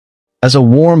As a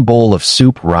warm bowl of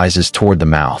soup rises toward the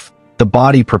mouth, the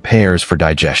body prepares for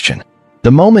digestion.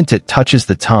 The moment it touches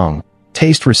the tongue,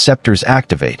 taste receptors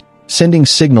activate, sending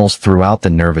signals throughout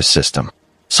the nervous system.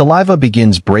 Saliva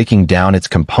begins breaking down its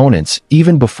components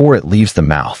even before it leaves the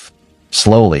mouth.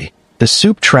 Slowly, the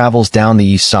soup travels down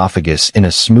the esophagus in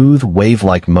a smooth,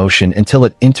 wave-like motion until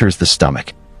it enters the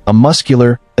stomach, a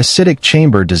muscular, acidic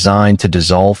chamber designed to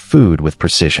dissolve food with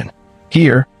precision.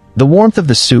 Here, the warmth of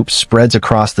the soup spreads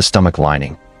across the stomach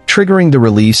lining, triggering the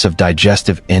release of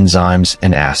digestive enzymes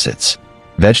and acids.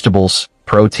 Vegetables,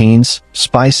 proteins,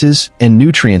 spices, and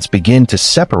nutrients begin to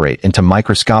separate into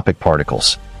microscopic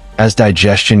particles. As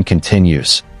digestion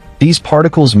continues, these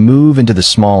particles move into the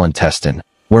small intestine,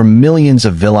 where millions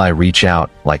of villi reach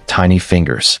out like tiny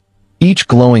fingers. Each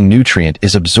glowing nutrient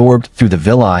is absorbed through the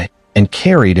villi and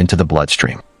carried into the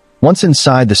bloodstream. Once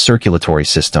inside the circulatory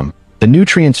system, the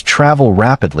nutrients travel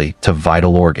rapidly to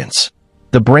vital organs.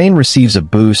 The brain receives a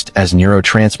boost as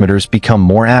neurotransmitters become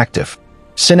more active.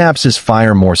 Synapses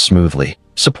fire more smoothly,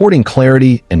 supporting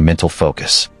clarity and mental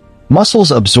focus.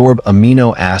 Muscles absorb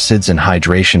amino acids and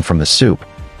hydration from the soup,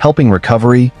 helping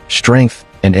recovery, strength,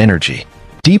 and energy.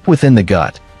 Deep within the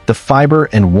gut, the fiber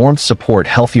and warmth support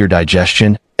healthier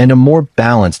digestion and a more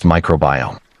balanced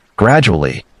microbiome.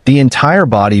 Gradually, the entire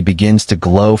body begins to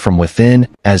glow from within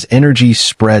as energy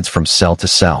spreads from cell to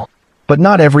cell. But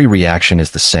not every reaction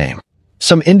is the same.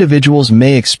 Some individuals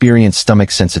may experience stomach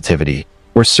sensitivity,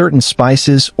 where certain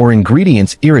spices or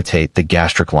ingredients irritate the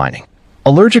gastric lining.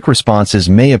 Allergic responses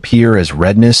may appear as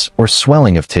redness or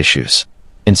swelling of tissues.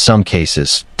 In some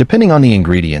cases, depending on the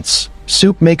ingredients,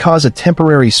 soup may cause a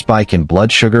temporary spike in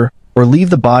blood sugar or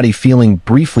leave the body feeling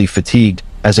briefly fatigued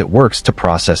as it works to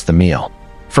process the meal.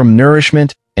 From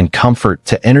nourishment and comfort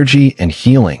to energy and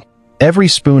healing, every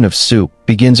spoon of soup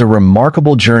begins a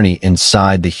remarkable journey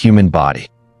inside the human body,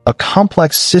 a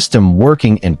complex system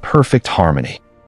working in perfect harmony.